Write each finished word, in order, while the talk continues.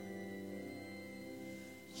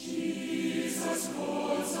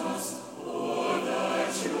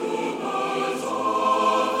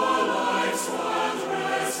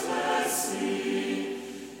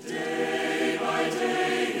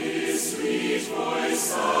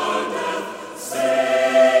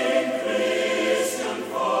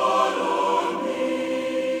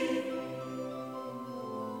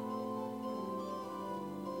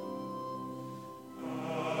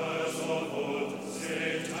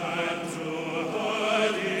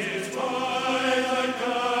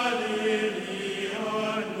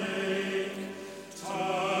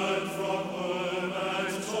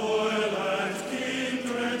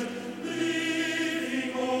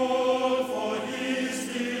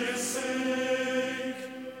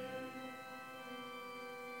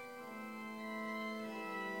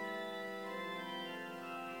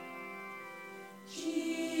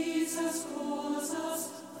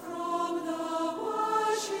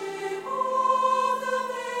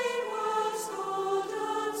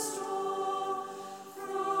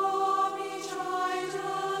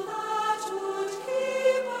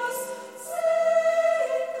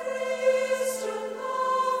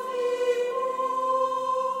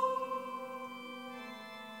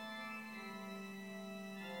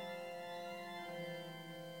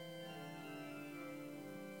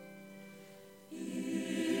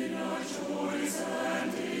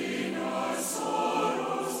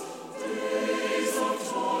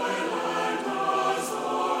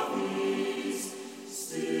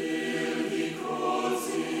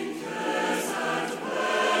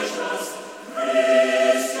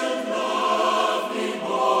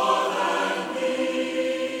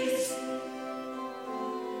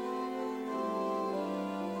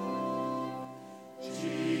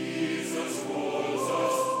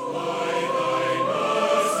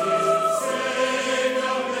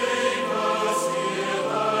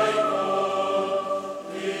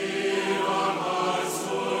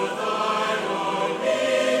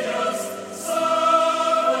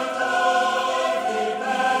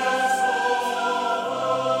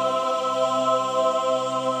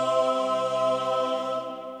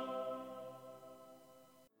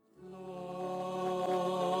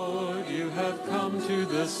come to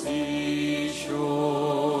the seashore,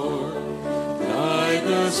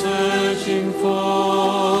 neither searching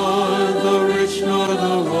for the rich nor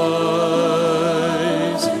the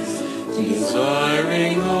wise,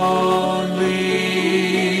 desiring only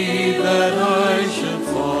that I should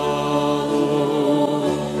follow.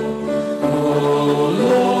 O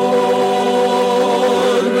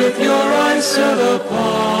Lord, with your eyes set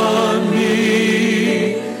upon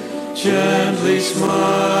me, gently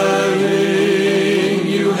smiling,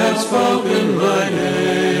 you have spoken my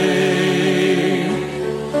name.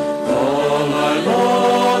 All I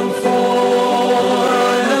long for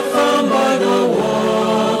I have found by the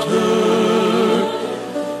water.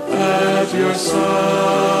 At your side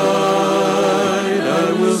I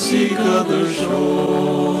will seek other shores.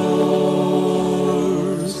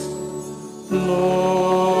 Lord,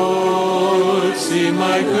 see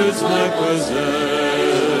my goods, my possessions.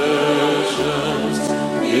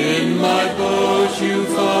 In my boat you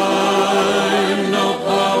find no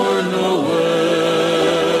power, no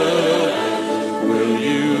will. Will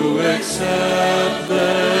you accept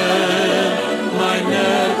then my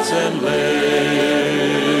nets and labor?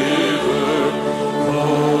 Oh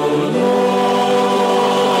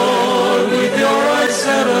Lord, with your eyes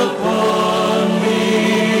set upon me,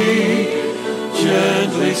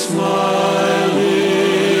 gently smiling,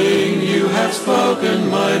 you have spoken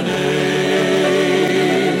my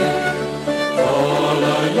name. All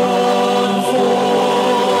I long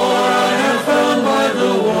for I have found by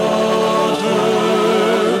the water.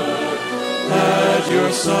 At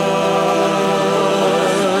your side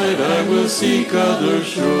I will seek other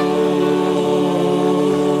shores.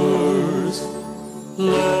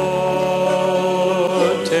 Lord,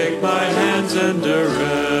 take my hands and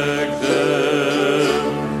direct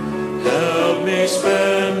them. Help me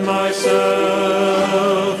spend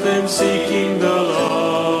myself in seeking the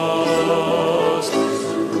lost,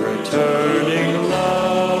 returning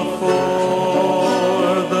love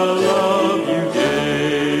for the love you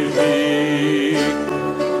gave me.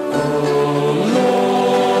 Oh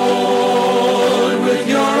Lord, with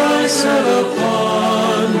your eyes set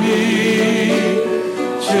upon me,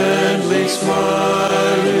 gently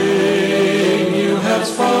smiling, you have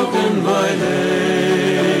spoken my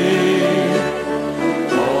name.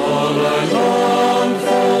 All I long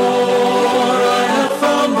for I have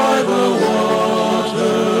found by the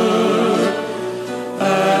water.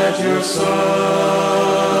 At your side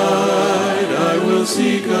I will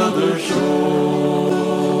seek other shores.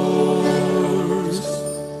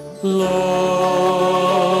 Lord,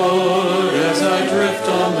 as I drift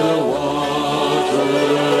on the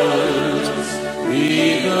waters,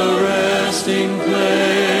 be the resting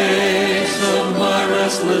place of my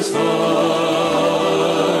restless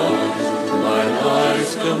heart, my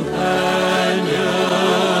life's companion,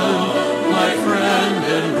 my friend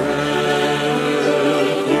and refuge.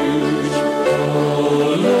 Oh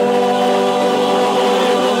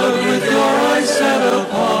Lord, with your eyes set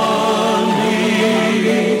upon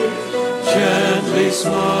me, gently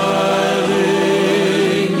smiling,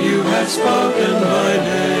 you have spoken my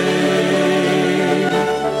name.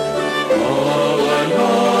 All I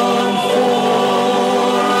long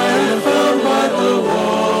for I have found by the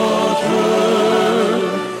water.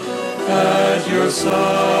 At your side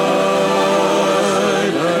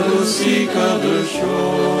I will seek other shores.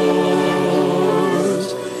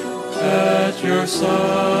 At your side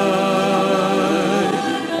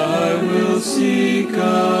I will seek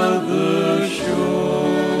other shores.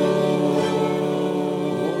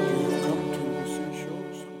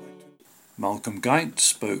 Malcolm Guite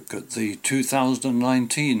spoke at the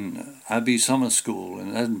 2019 Abbey Summer School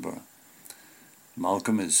in Edinburgh.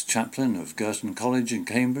 Malcolm is chaplain of Girton College in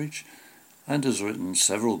Cambridge and has written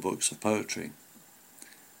several books of poetry.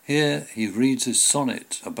 Here he reads his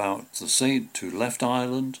sonnet about the saint who left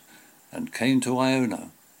Ireland and came to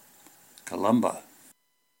Iona, Columba.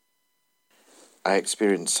 I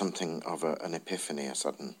experienced something of an epiphany, a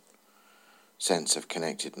sudden sense of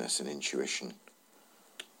connectedness and intuition,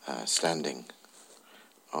 standing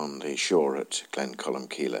on the shore at Glen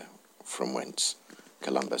Columcille, from whence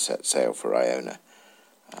Columba set sail for Iona.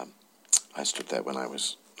 I stood there when I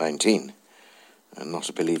was 19, and not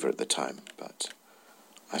a believer at the time, but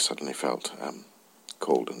I suddenly felt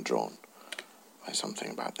called and drawn by something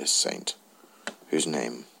about this saint, whose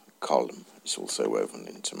name, Colum, is also woven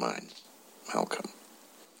into mine, Malcolm.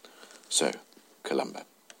 So, Columba.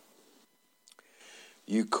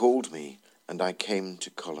 You called me, and I came to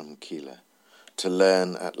Columcille, to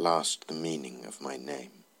learn at last the meaning of my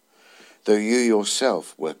name. Though you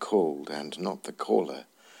yourself were called, and not the caller,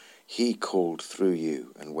 he called through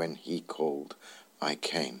you, and when he called, I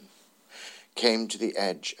came. came to the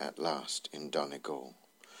edge at last in Donegal,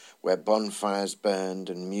 where bonfires burned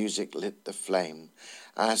and music lit the flame,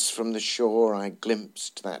 as from the shore I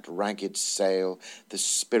glimpsed that ragged sail the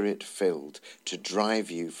spirit filled to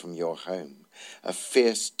drive you from your home, a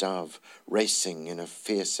fierce dove racing in a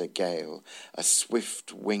fiercer gale, a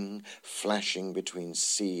swift wing flashing between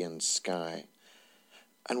sea and sky.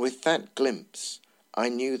 And with that glimpse I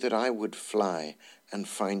knew that I would fly and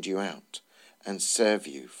find you out and serve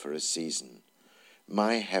you for a season,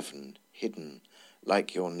 my heaven hidden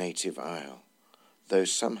like your native isle, though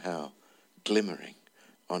somehow glimmering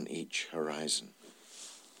on each horizon.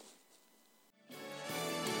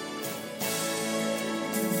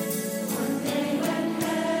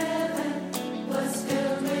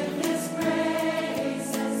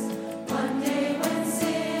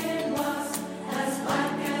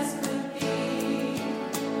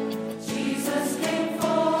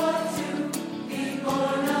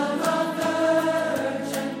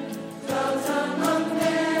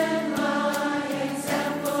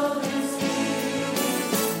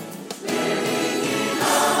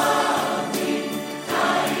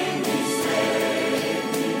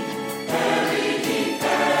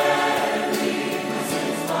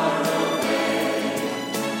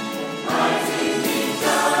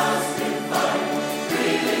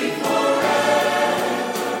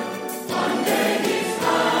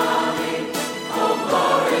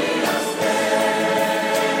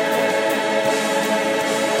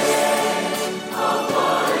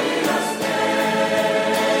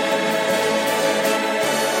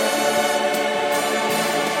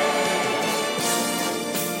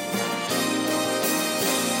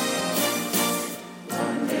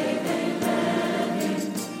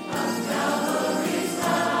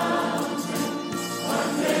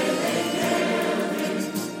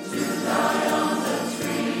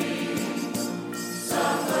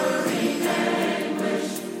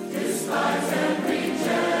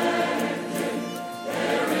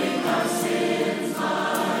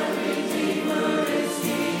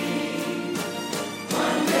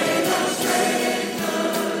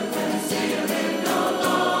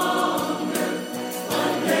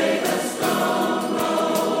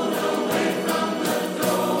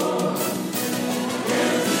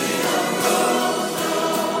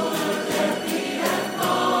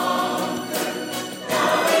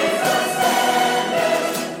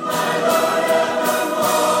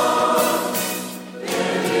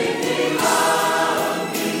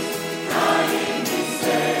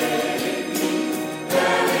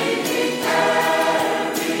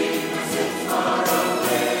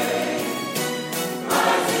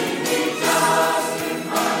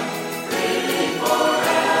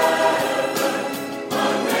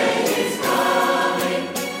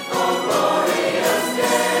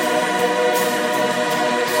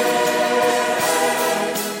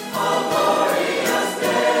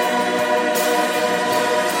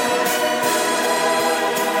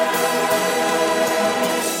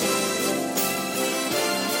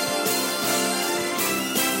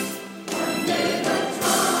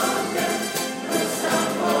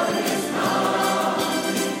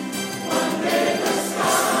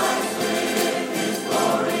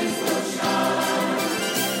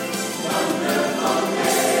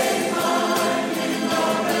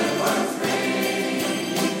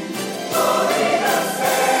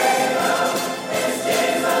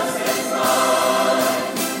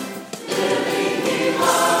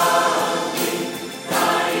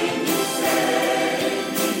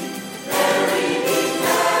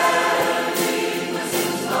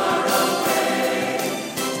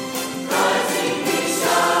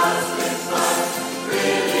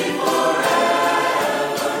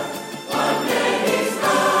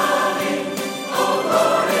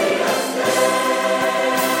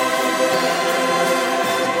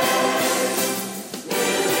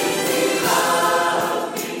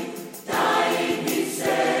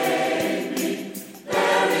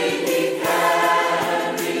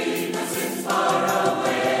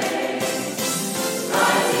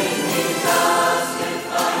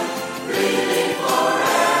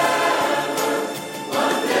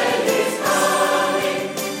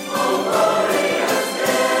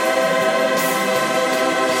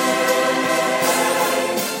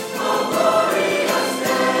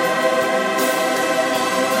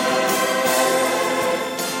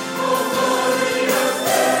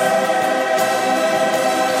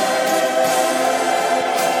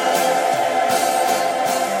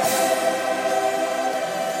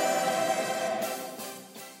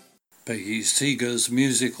 Peggy Seeger's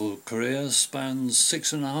musical career spans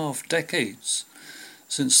 6.5 decades,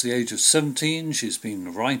 Since the age of 17, she's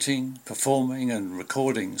been writing, performing and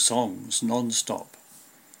recording songs non-stop.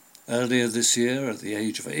 Earlier this year, at the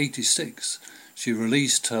age of 86, she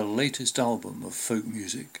released her latest album of folk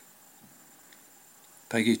music.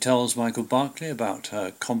 Peggy tells Michael Barclay about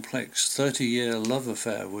her complex 30-year love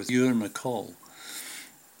affair with Ewan MacColl.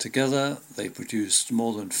 Together, they produced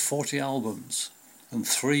more than 40 albums and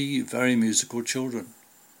 3 very musical children.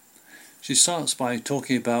 She starts by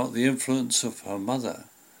talking about the influence of her mother,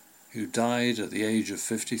 who died at the age of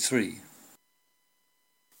 53.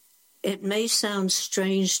 It may sound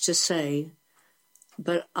strange to say,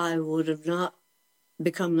 but I would have not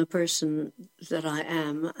become the person that I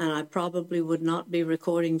am, and I probably would not be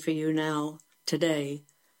recording for you now, today,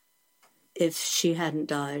 if she hadn't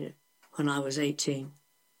died when I was 18.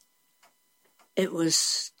 It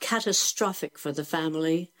was catastrophic for the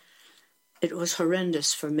family. It was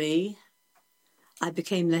horrendous for me. I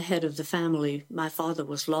became the head of the family. My father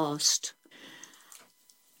was lost.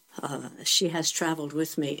 She has traveled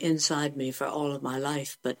with me, inside me, for all of my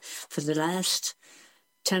life, but for the last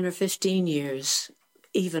 10 or 15 years,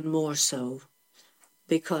 even more so,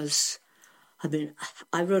 because,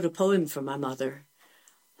 I wrote a poem for my mother.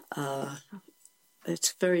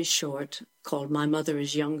 It's very short, called My Mother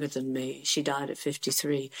is Younger Than Me. She died at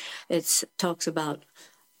 53. It talks about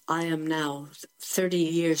I am now 30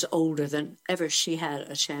 years older than ever she had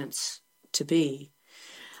a chance to be.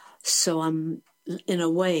 So I'm, in a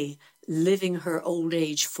way, living her old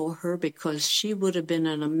age for her, because she would have been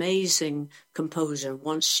an amazing composer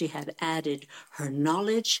once she had added her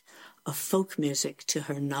knowledge of folk music to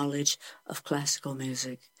her knowledge of classical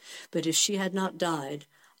music. But if she had not died,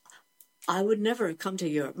 I would never have come to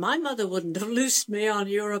Europe. My mother wouldn't have loosed me on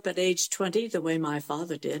Europe at age 20 the way my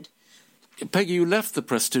father did. Peggy, you left the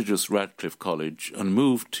prestigious Radcliffe College and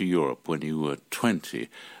moved to Europe when you were 20.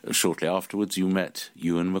 Shortly afterwards, you met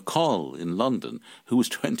Ewan MacColl in London, who was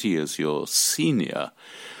 20 years your senior.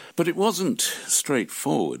 But it wasn't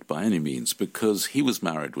straightforward by any means, because he was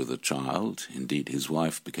married with a child. Indeed, his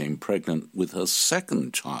wife became pregnant with her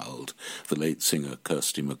second child, the late singer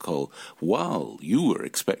Kirsty MacColl, while you were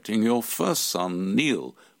expecting your first son,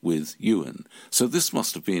 Neil, with Ewan. So this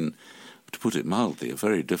must have been, to put it mildly, a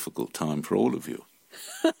very difficult time for all of you.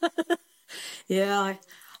 Yeah,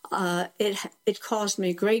 it caused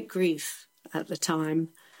me great grief at the time,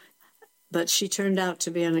 but she turned out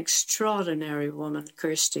to be an extraordinary woman,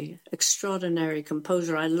 Kirsty, extraordinary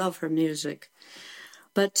composer. I love her music.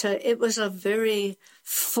 But it was a very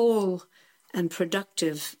full and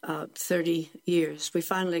productive 30 years. We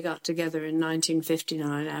finally got together in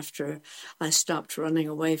 1959 after I stopped running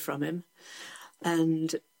away from him.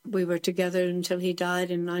 And we were together until he died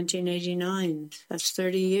in 1989. That's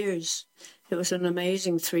 30 years. It was an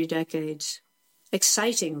amazing 3 decades.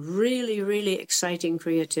 Exciting, really, really exciting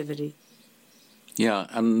creativity. Yeah,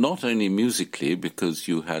 and not only musically, because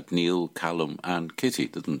you had Neil, Callum and Kitty,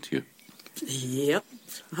 didn't you? Yep.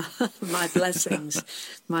 My blessings.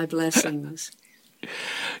 My blessings.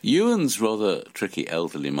 Ewan's rather tricky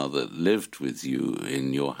elderly mother lived with you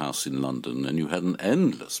in your house in London, and you had an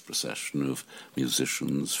endless procession of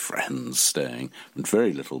musicians, friends staying, and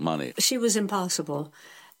very little money. She was impossible.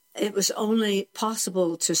 It was only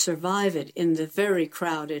possible to survive it in the very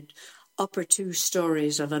crowded upper 2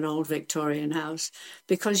 stories of an old Victorian house,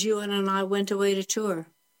 because Ewan and I went away to tour.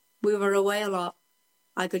 We were away a lot.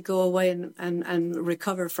 I could go away and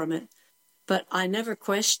recover from it. But I never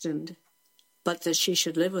questioned but that she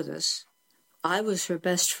should live with us. I was her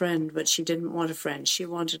best friend, but she didn't want a friend. She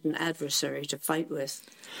wanted an adversary to fight with.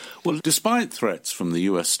 Well, despite threats from the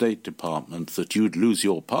US State Department that you'd lose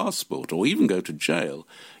your passport or even go to jail,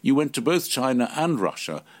 you went to both China and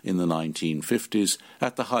Russia in the 1950s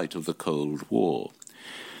at the height of the Cold War.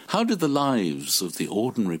 How did the lives of the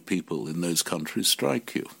ordinary people in those countries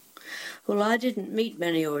strike you? Well, I didn't meet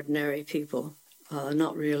many ordinary people,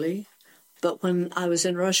 not really. But when I was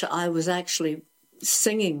in Russia, I was actually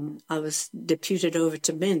singing. I was deputed over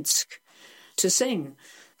to Minsk to sing.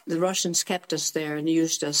 The Russians kept us there and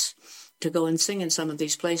used us to go and sing in some of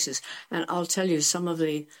these places. And I'll tell you, some of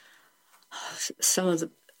the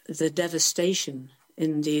devastation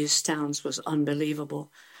in these towns was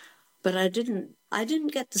unbelievable. But I didn't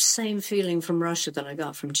get the same feeling from Russia that I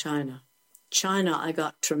got from China. China, I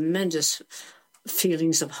got tremendous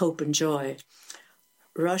feelings of hope and joy.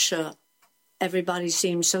 Russia, everybody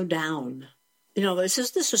seemed so down. You know, this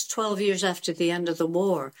was 12 years after the end of the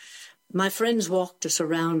war. My friends walked us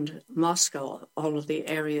around Moscow, all of the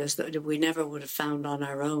areas that we never would have found on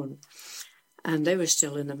our own. And they were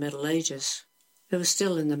still in the Middle Ages. It was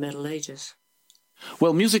still in the Middle Ages.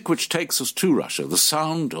 Well, music which takes us to Russia, the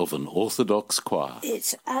sound of an Orthodox choir.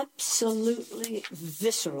 It's absolutely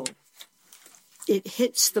visceral. It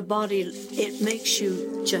hits the body. It makes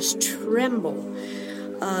you just tremble.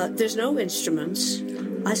 There's no instruments.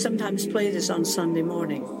 I sometimes play this on Sunday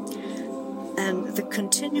morning. And the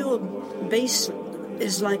continual bass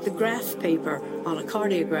is like the graph paper on a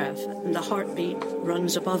cardiograph, and the heartbeat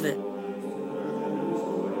runs above it.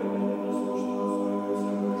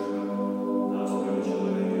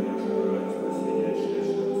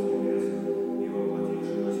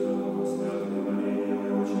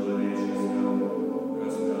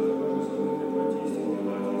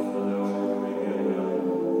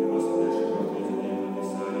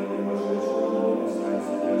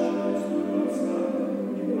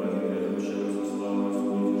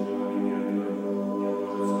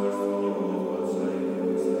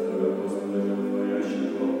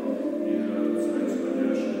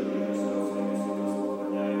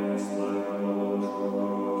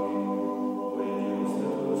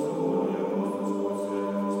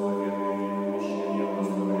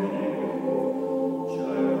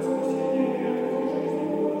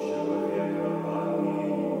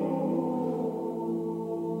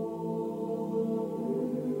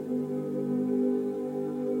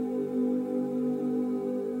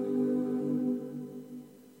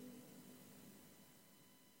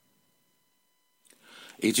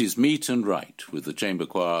 It is Meet and Right with the chamber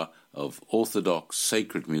choir of Orthodox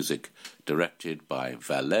sacred music directed by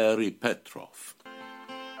Valery Petrov.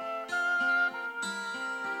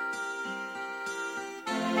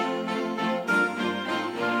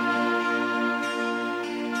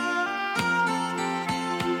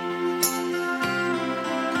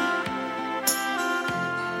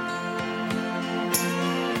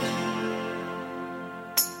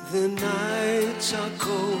 The nights are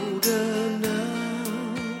colder now.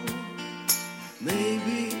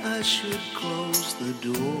 Maybe I should close the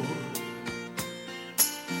door.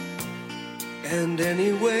 And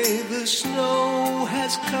anyway, the snow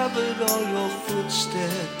has covered all your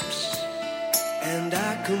footsteps, and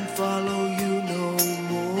I can follow you no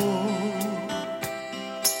more.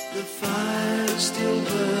 The fire still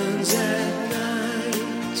burns at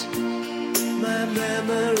night. My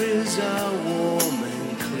memories are warm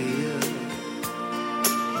and clear,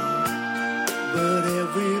 but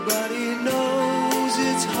everybody knows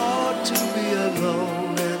it's hard to be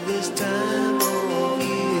alone at this time of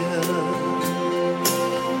year.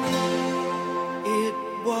 It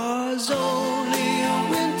was only a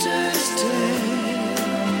winter's day,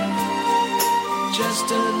 just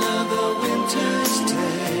another winter's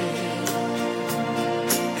day.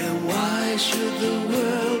 And why should the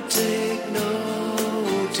world take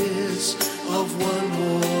notice of one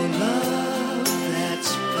more love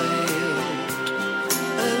that's failed?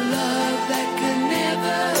 A love that can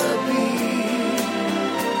never be,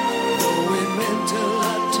 though it meant a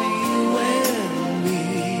lot to you and me.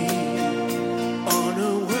 On a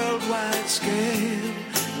worldwide scale,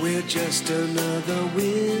 we're just another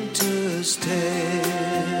winter's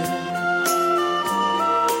tale.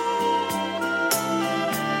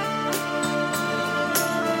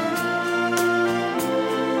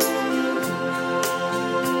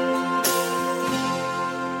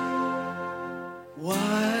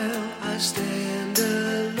 While I stand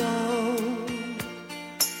alone,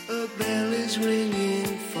 a bell is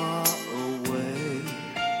ringing far away.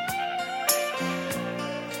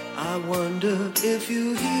 I wonder if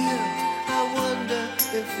you hear, I wonder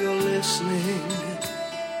if you're listening.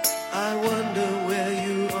 I wonder where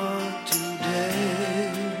you are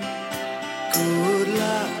today. Good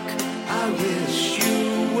luck, I wish you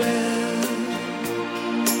well,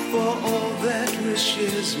 for all that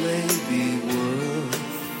wishes may be worth.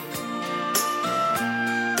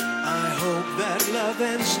 I hope that love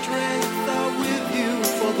and strength are with you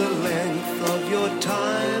for the length of your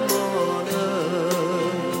time on earth.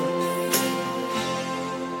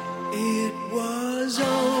 It was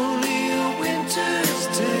only a winter's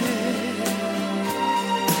day,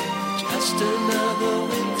 just another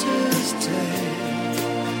winter's day.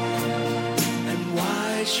 And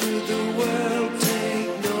why should the world take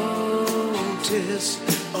notice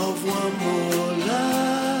of one more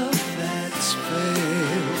love that's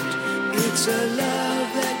failed? It's a love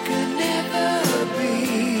that could never be,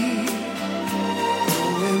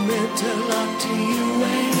 though it meant a lot to you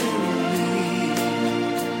and me.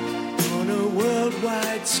 On a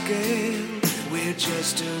worldwide scale, we're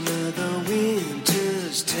just another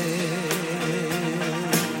winter's tale.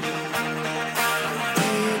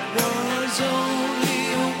 It was only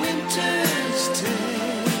a winter's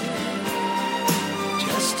tale,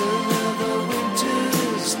 just another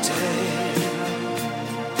winter's tale.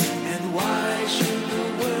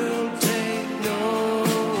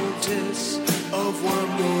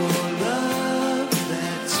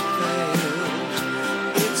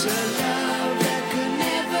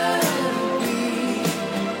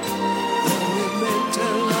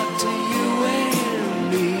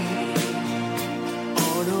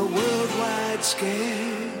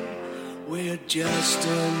 just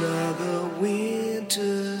another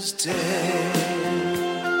winter's tale.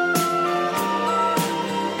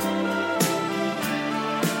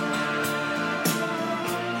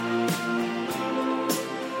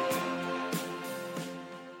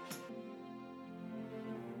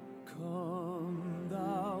 Come,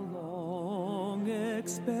 thou long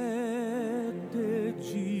expected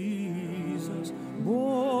Jesus,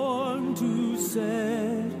 born to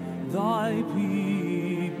set thy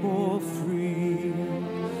people free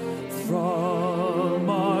from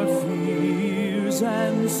our fears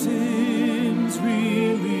and sins.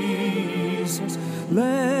 Release us,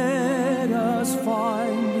 let us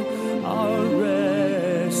find our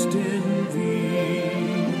rest in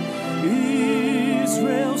thee.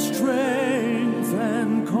 Israel's strength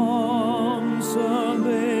and consolation,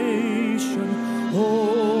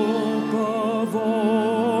 hope of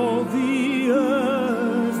all the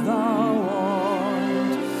earth thou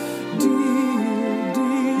art, dear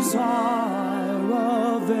desire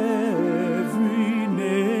of every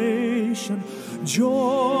nation,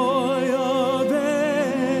 joy of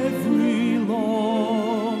every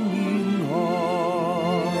longing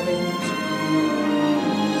heart.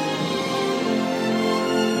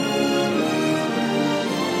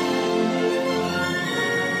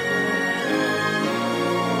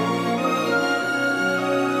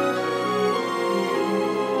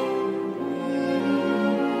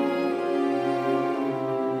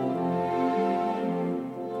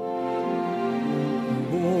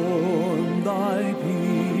 Born thy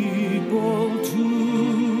people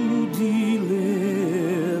to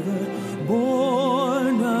deliver,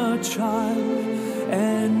 born a child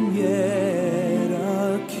and yet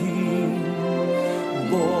a king,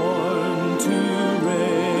 born to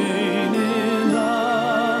reign in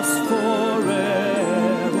us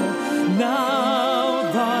forever.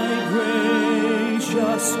 Now thy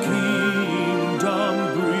gracious kingdom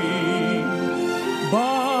bring,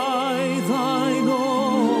 by thine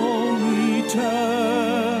own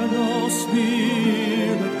eternal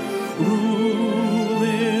Spirit, rule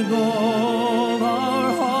in all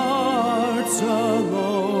our hearts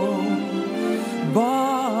alone,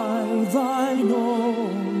 by thine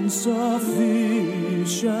own sufficient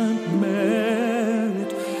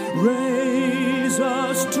merit, raise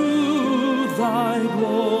us to thy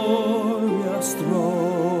glorious throne.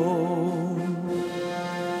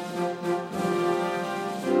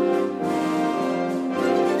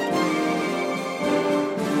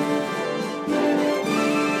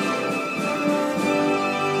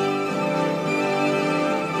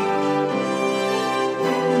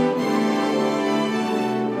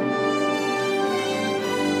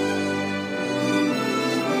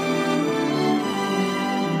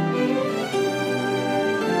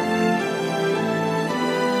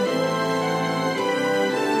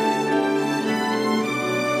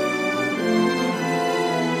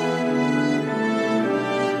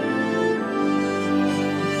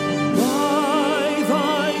 By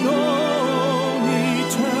thine own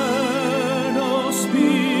eternal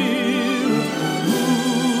Spirit,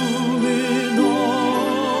 rule in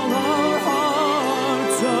all our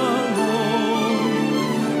hearts alone,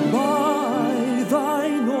 by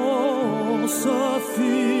thine all sufficient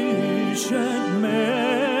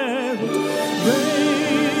merit,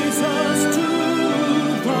 raise us to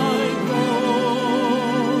thy glorious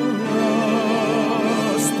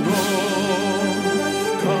throne.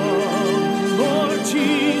 Come, Lord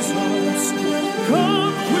Jesus,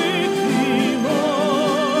 come quickly,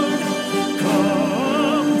 Lord,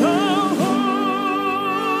 come thou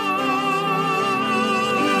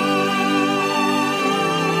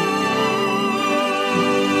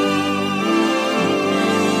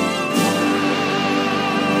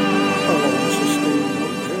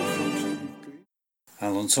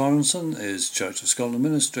Alan Sorensen is Church of Scotland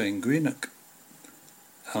minister in Greenock.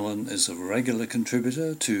 Alan is a regular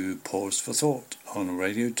contributor to Pause for Thought on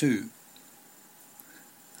Radio 2.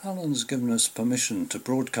 Alan's given us permission to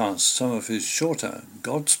broadcast some of his shorter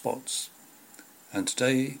God spots, and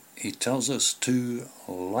today he tells us to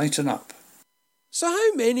lighten up. So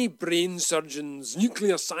how many brain surgeons,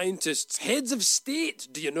 nuclear scientists, heads of state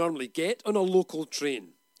do you normally get on a local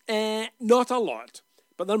train? Not a lot.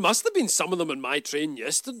 But there must have been some of them on my train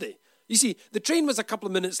yesterday. You see, the train was a couple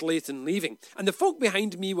of minutes late in leaving, and the folk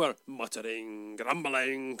behind me were muttering,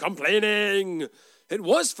 grumbling, complaining. It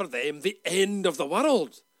was for them the end of the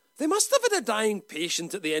world. They must have had a dying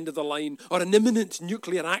patient at the end of the line, or an imminent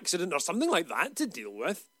nuclear accident, or something like that to deal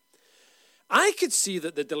with. I could see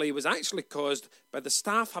that the delay was actually caused by the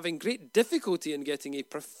staff having great difficulty in getting a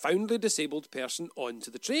profoundly disabled person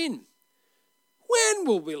onto the train. When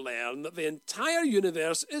will we learn that the entire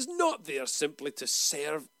universe is not there simply to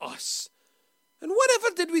serve us? And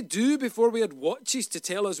whatever did we do before we had watches to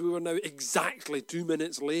tell us we were now exactly 2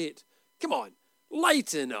 minutes late? Come on,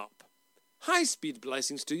 lighten up. High-speed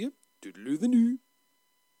blessings to you. Doodaloo the new.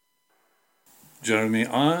 Jeremy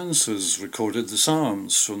Irons has recorded the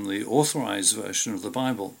Psalms from the Authorized version of the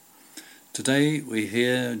Bible. Today we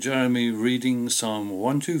hear Jeremy reading Psalm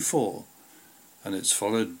 124, and it's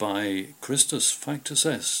followed by Christus Factus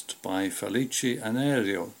Est by Felice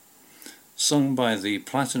Anerio, sung by the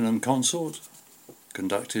Platinum Consort,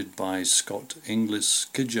 conducted by Scott Inglis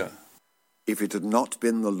Kidger. If it had not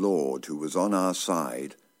been the Lord who was on our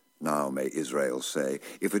side, now may Israel say,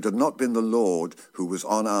 if it had not been the Lord who was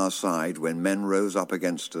on our side when men rose up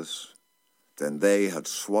against us, then they had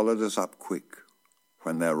swallowed us up quick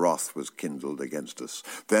when their wrath was kindled against us.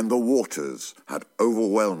 Then the waters had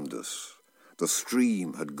overwhelmed us. The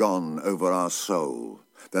stream had gone over our soul.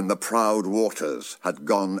 Then the proud waters had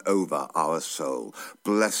gone over our soul.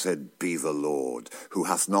 Blessed be the Lord, who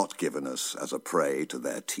hath not given us as a prey to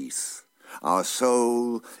their teeth. Our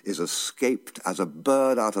soul is escaped as a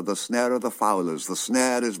bird out of the snare of the fowlers. The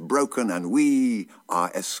snare is broken, and we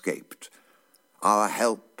are escaped. Our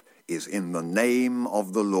help is in the name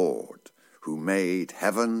of the Lord, who made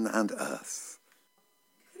heaven and earth.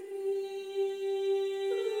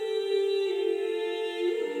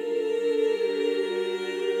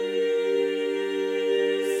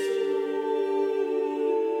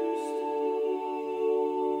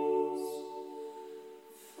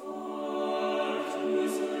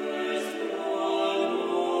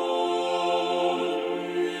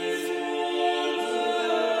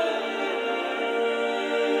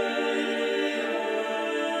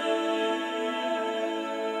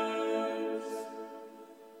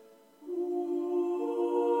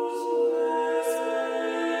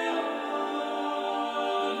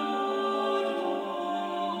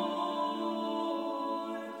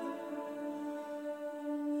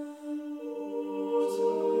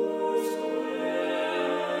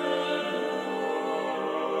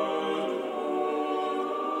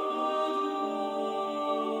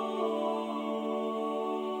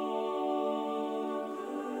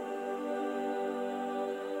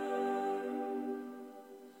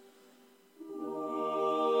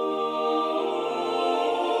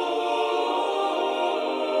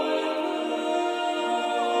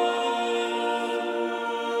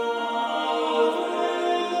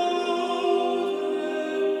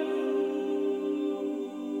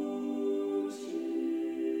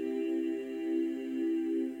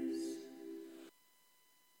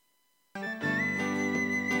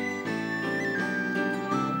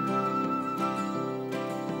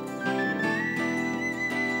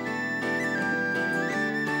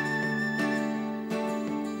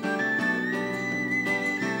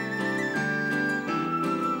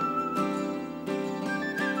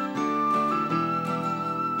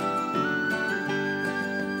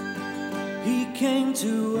 Came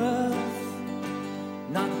to earth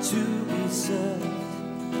not to be served,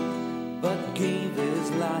 but gave his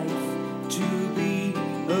life to be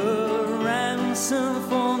a ransom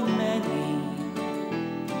for many.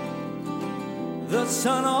 The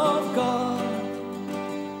Son of God,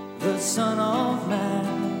 the Son of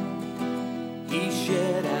Man, he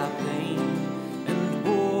shared our pain and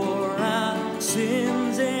bore our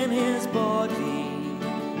sins in his body.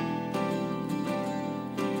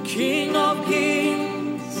 King of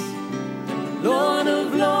kings, Lord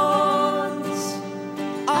of lords,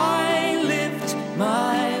 I lift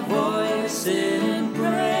my voice in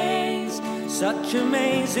praise. Such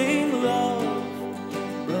amazing love,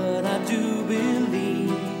 but I do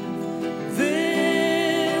believe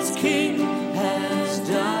this King has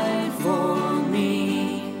died for me.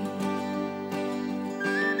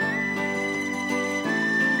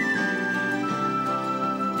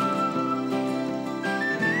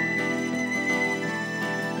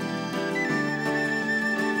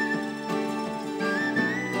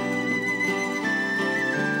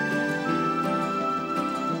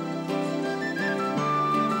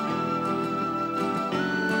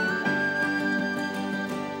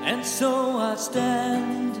 And so I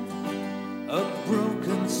stand, a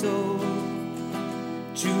broken soul,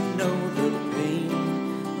 to know the pain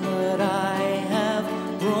that I have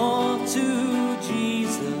brought to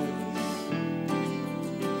Jesus.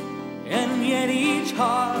 And yet each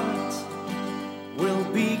heart will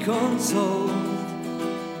be consoled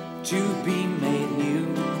to be made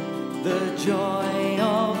new, the joy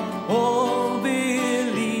of all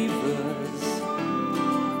believers.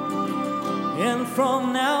 And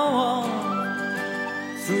from now on,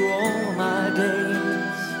 through all my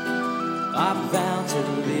days, I vow to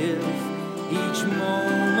live each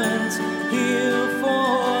moment here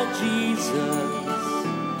for Jesus,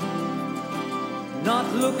 not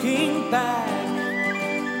looking back,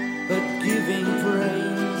 but giving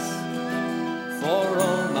praise for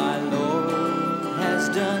all my Lord has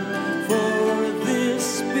done for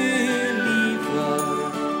this believer.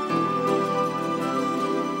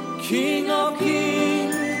 King of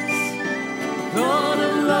kings, Lord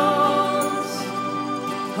of lords,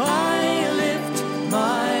 I lift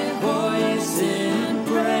my voice in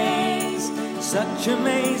praise. Such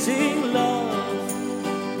amazing love,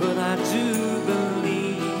 but I do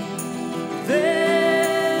believe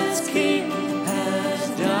this King has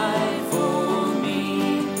died for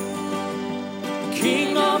me.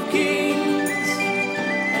 King of kings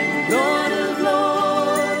and Lord of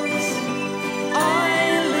lords, I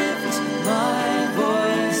lift my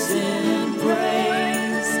voice in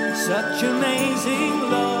praise. Such amazing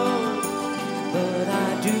love, but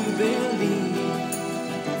I do believe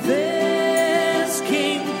this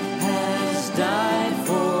King has died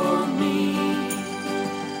for me.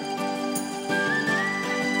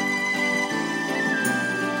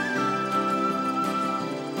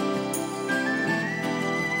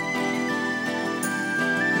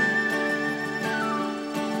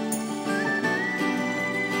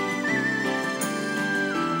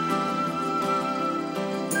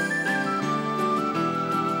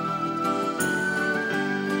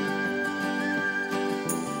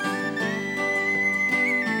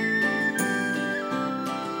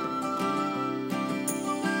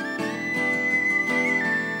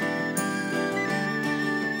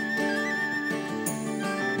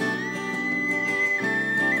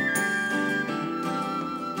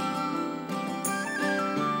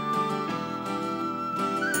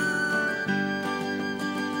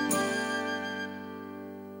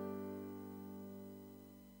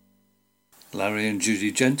 Larry and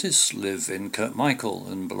Judy Gentis live in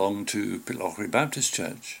Kirkmichael and belong to Pitlochry Baptist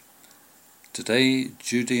Church. Today,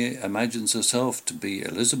 Judy imagines herself to be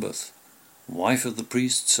Elizabeth, wife of the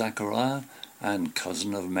priest Zachariah and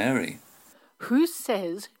cousin of Mary. Who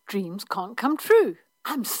says dreams can't come true?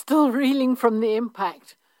 I'm still reeling from the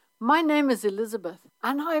impact. My name is Elizabeth,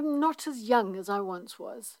 and I'm not as young as I once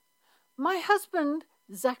was. My husband,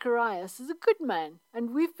 Zacharias, is a good man,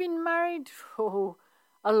 and we've been married for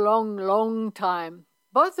a long, long time.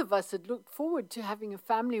 Both of us had looked forward to having a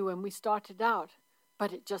family when we started out,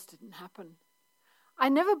 but it just didn't happen. I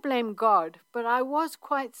never blame God, but I was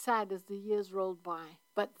quite sad as the years rolled by.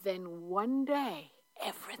 But then one day,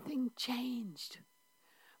 everything changed.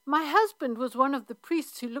 My husband was one of the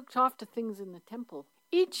priests who looked after things in the temple.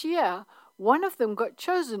 Each year, one of them got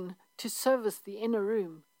chosen to service the inner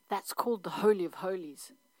room. That's called the Holy of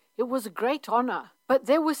Holies. It was a great honor, but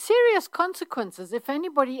there were serious consequences if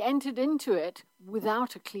anybody entered into it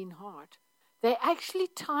without a clean heart. They actually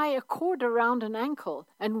tie a cord around an ankle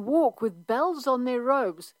and walk with bells on their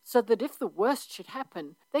robes so that if the worst should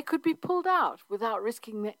happen, they could be pulled out without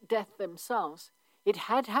risking death themselves. It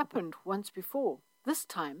had happened once before. This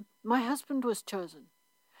time, my husband was chosen.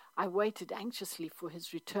 I waited anxiously for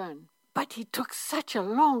his return, but he took such a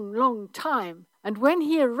long, long time, and when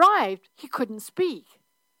he arrived, he couldn't speak.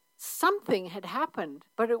 Something had happened,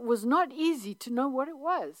 but it was not easy to know what it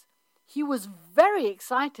was. He was very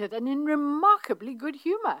excited and in remarkably good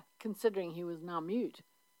humor, considering he was now mute.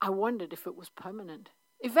 I wondered if it was permanent.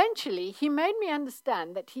 Eventually, he made me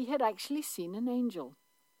understand that he had actually seen an angel.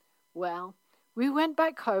 Well, we went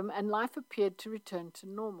back home and life appeared to return to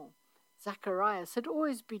normal. Zacharias had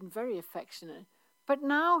always been very affectionate, but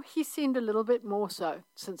now he seemed a little bit more so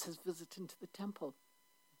since his visit into the temple.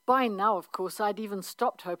 By now, of course, I'd even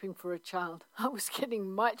stopped hoping for a child. I was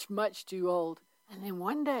getting much, much too old. And then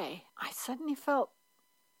one day, I suddenly felt,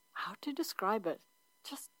 how to describe it,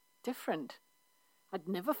 just different. I'd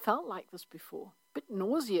never felt like this before. A bit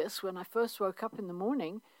nauseous when I first woke up in the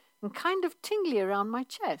morning and kind of tingly around my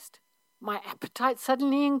chest. My appetite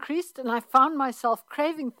suddenly increased and I found myself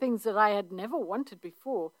craving things that I had never wanted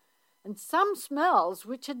before. And some smells,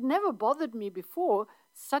 which had never bothered me before,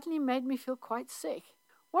 suddenly made me feel quite sick.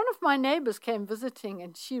 One of my neighbors came visiting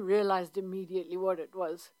and she realized immediately what it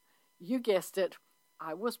was. You guessed it,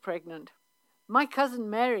 I was pregnant. My cousin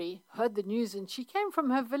Mary heard the news and she came from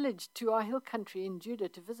her village to our hill country in Judah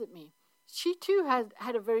to visit me. She too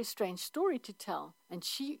had a very strange story to tell, and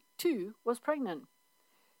she too was pregnant.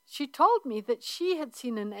 She told me that she had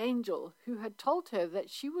seen an angel who had told her that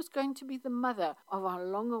she was going to be the mother of our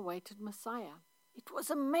long-awaited Messiah. It was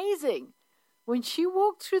amazing. When she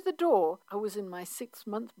walked through the door, I was in my 6th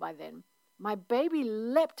month by then, my baby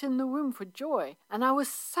leapt in the womb for joy, and I was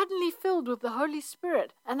suddenly filled with the Holy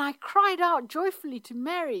Spirit, and I cried out joyfully to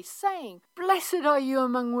Mary, saying, Blessed are you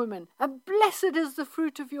among women, and blessed is the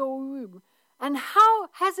fruit of your womb. And how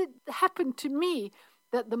has it happened to me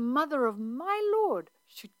that the mother of my Lord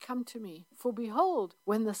should come to me? For behold,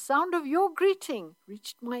 when the sound of your greeting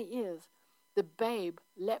reached my ears, the babe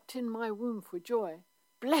leapt in my womb for joy.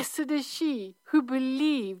 Blessed is she who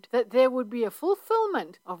believed that there would be a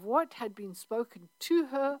fulfillment of what had been spoken to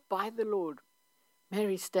her by the Lord.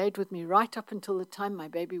 Mary stayed with me right up until the time my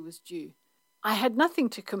baby was due. I had nothing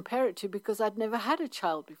to compare it to because I'd never had a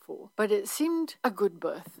child before, but it seemed a good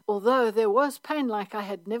birth, although there was pain like I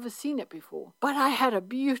had never seen it before. But I had a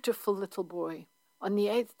beautiful little boy. On the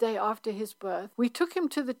 8th day after his birth, we took him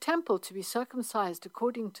to the temple to be circumcised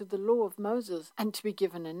according to the law of Moses and to be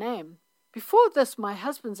given a name. Before this, my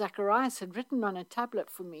husband Zacharias had written on a tablet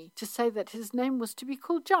for me to say that his name was to be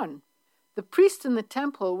called John. The priest in the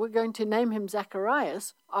temple were going to name him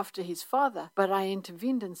Zacharias after his father, but I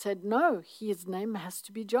intervened and said, no, his name has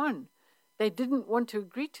to be John. They didn't want to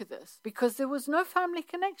agree to this because there was no family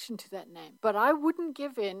connection to that name. But I wouldn't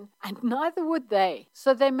give in, and neither would they.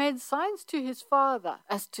 So they made signs to his father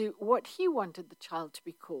as to what he wanted the child to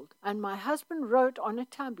be called. And my husband wrote on a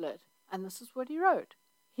tablet, and this is what he wrote.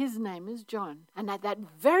 His name is John. And at that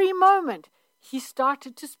very moment, he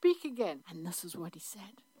started to speak again. And this is what he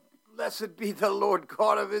said. Blessed be the Lord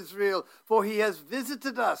God of Israel, for he has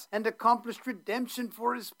visited us and accomplished redemption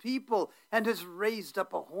for his people, and has raised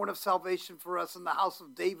up a horn of salvation for us in the house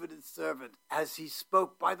of David his servant, as he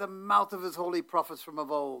spoke by the mouth of his holy prophets from of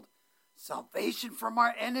old. Salvation from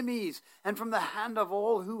our enemies and from the hand of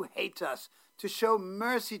all who hate us, to show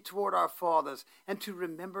mercy toward our fathers, and to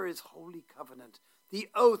remember his holy covenant, the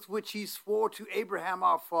oath which he swore to Abraham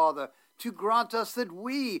our father, to grant us that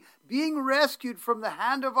we, being rescued from the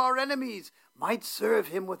hand of our enemies, might serve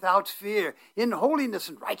him without fear, in holiness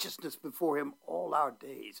and righteousness before him all our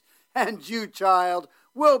days. And you, child,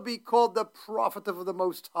 will be called the prophet of the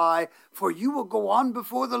Most High, for you will go on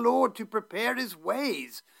before the Lord to prepare his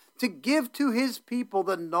ways, to give to his people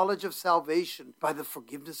the knowledge of salvation by the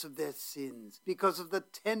forgiveness of their sins, because of the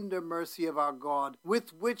tender mercy of our God,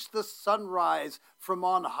 with which the sunrise from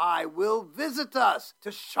on high will visit us,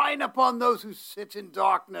 to shine upon those who sit in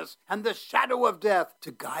darkness and the shadow of death,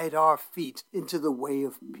 to guide our feet into the way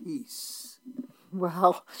of peace.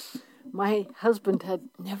 Well, my husband had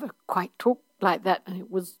never quite talked like that, and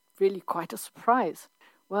it was really quite a surprise.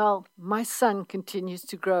 Well, my son continues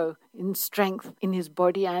to grow in strength in his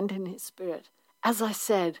body and in his spirit. As I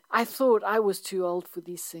said, I thought I was too old for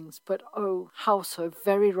these things, but oh, how so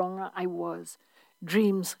very wrong I was.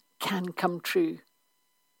 Dreams can come true.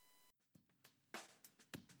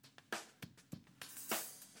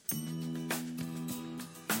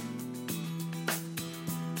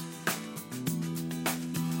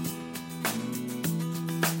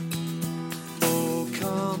 Oh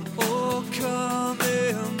come,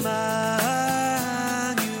 Emmanuel,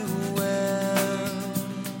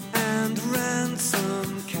 and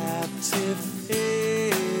ransom captive Israel,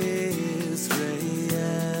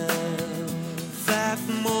 that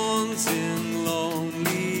mourns in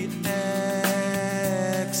lonely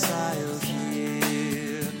exile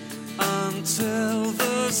here, until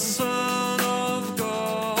the Son of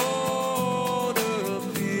God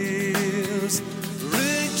appears.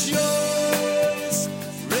 Rejoice,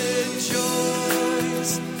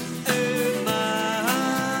 rejoice, Emmanuel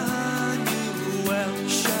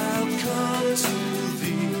shall come to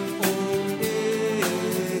thee, O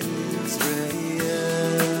Israel.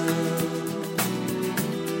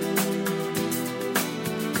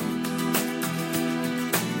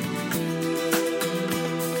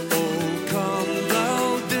 O come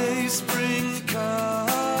thou dayspring,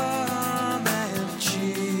 come and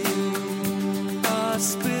cheer our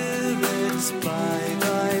spirits by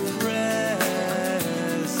thy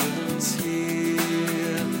presence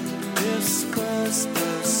here. Disperse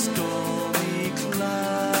the stormy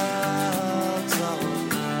clouds all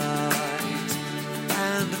night,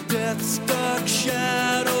 and death's dark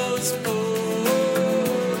shadows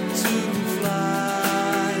put to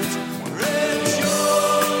flight.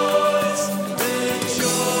 Rejoice,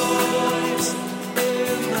 rejoice,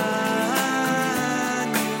 Emmanuel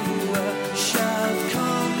shall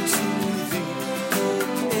come to thee, O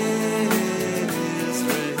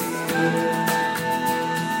Israel.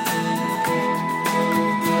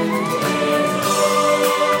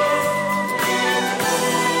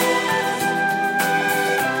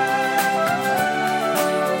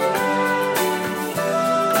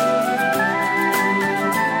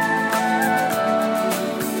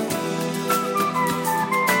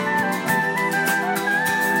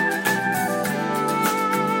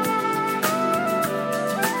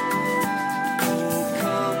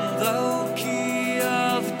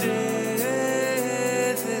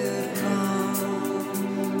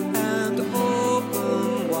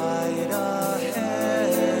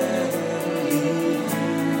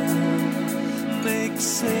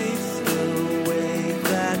 slave.